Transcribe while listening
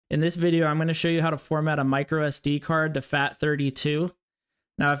In this video, I'm going to show you how to format a micro SD card to Fat32.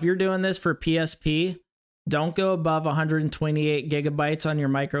 Now, if you're doing this for PSP, don't go above 128 gigabytes on your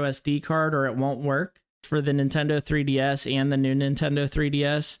micro SD card or it won't work. For the Nintendo 3DS and the new Nintendo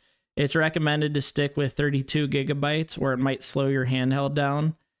 3DS, it's recommended to stick with 32 gigabytes or it might slow your handheld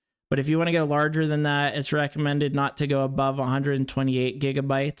down. But if you want to go larger than that, it's recommended not to go above 128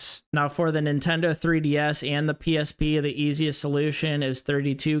 gigabytes. Now for the Nintendo 3DS and the PSP, the easiest solution is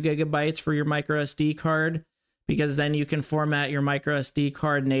 32 gigabytes for your micro SD card, because then you can format your micro SD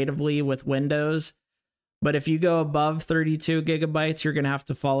card natively with Windows. But if you go above 32 gigabytes, you're going to have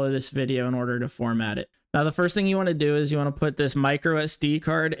to follow this video in order to format it. Now the first thing you want to do is you want to put this micro SD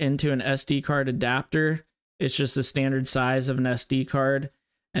card into an SD card adapter. It's just the standard size of an SD card.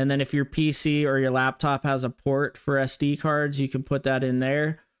 And then if your PC or your laptop has a port for SD cards, you can put that in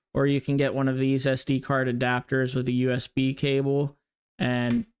there, or you can get one of these SD card adapters with a USB cable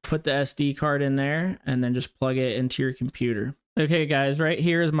and put the SD card in there and then just plug it into your computer. Okay guys, right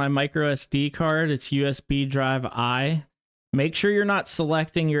here is my micro SD card. It's USB drive I. Make sure you're not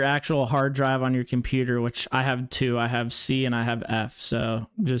selecting your actual hard drive on your computer, which I have two. I have C and I have F, so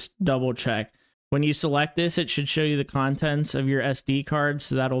just double check. When you select this, it should show you the contents of your SD card,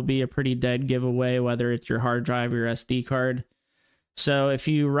 so that'll be a pretty dead giveaway whether it's your hard drive or your SD card. So if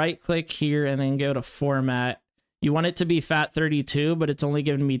you right click here and then go to format, you want it to be Fat32, but it's only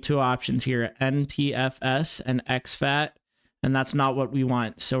giving me two options here, NTFS and exFAT, and that's not what we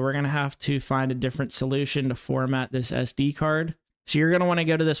want. So we're going to have to find a different solution to format this SD card. So you're going to want to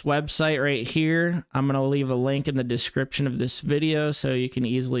go to this website right here. I'm going to leave a link in the description of this video so you can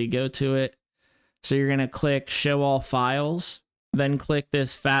easily go to it. So you're going to click Show All Files, then click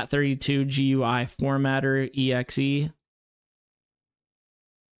this Fat32 GUI Formatter EXE,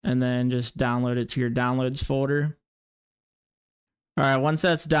 and then just download it to your Downloads folder. All right, once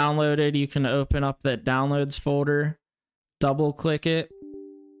that's downloaded, you can open up that Downloads folder, double click it,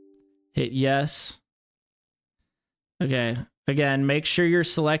 hit Yes. Okay, again, make sure you're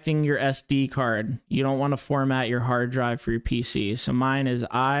selecting your SD card. You don't want to format your hard drive for your PC. So mine is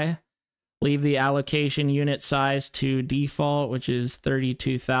I. Leave the allocation unit size to default, which is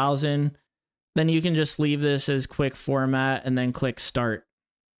 32,000. Then you can just leave this as quick format and then click start.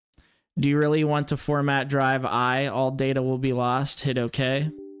 Do you really want to format drive I? All data will be lost. Hit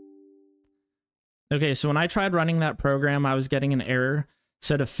OK. Okay, so when I tried running that program, I was getting an error.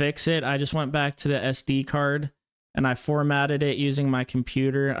 So to fix it, I just went back to the SD card and I formatted it using my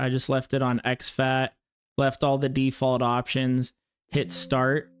computer. I just left it on exFAT, left all the default options, hit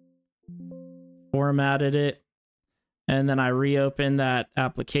start, formatted it, and then I reopened that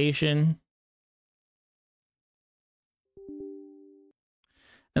application.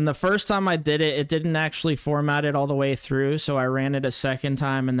 And the first time I did it, it didn't actually format it all the way through, so I ran it a second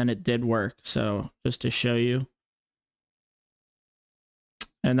time and then it did work. So just to show you.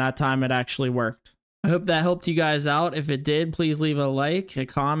 And that time it actually worked. I hope that helped you guys out. If it did, please leave a like, a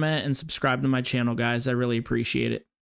comment, and subscribe to my channel, guys. I really appreciate it.